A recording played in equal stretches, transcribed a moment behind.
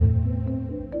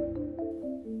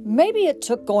Maybe it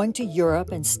took going to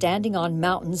Europe and standing on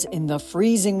mountains in the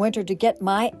freezing winter to get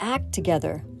my act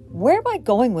together. Where am I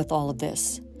going with all of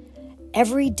this?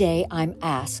 Every day I'm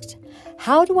asked,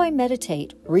 how do I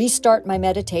meditate, restart my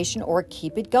meditation, or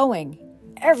keep it going?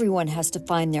 Everyone has to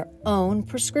find their own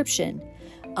prescription.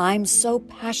 I'm so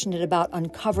passionate about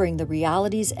uncovering the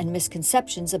realities and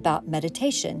misconceptions about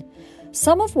meditation.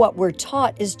 Some of what we're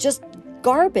taught is just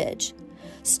garbage.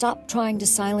 Stop trying to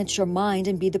silence your mind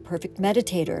and be the perfect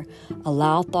meditator.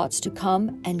 Allow thoughts to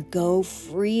come and go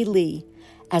freely.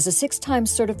 As a 6-time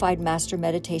certified master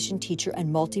meditation teacher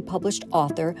and multi-published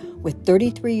author with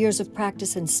 33 years of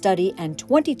practice and study and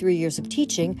 23 years of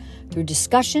teaching, through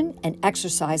discussion and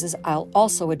exercises, I'll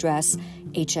also address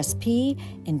HSP,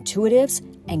 intuitives,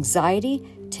 anxiety,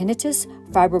 tinnitus,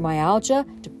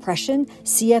 fibromyalgia, depression,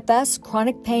 CFS,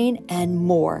 chronic pain, and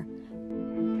more.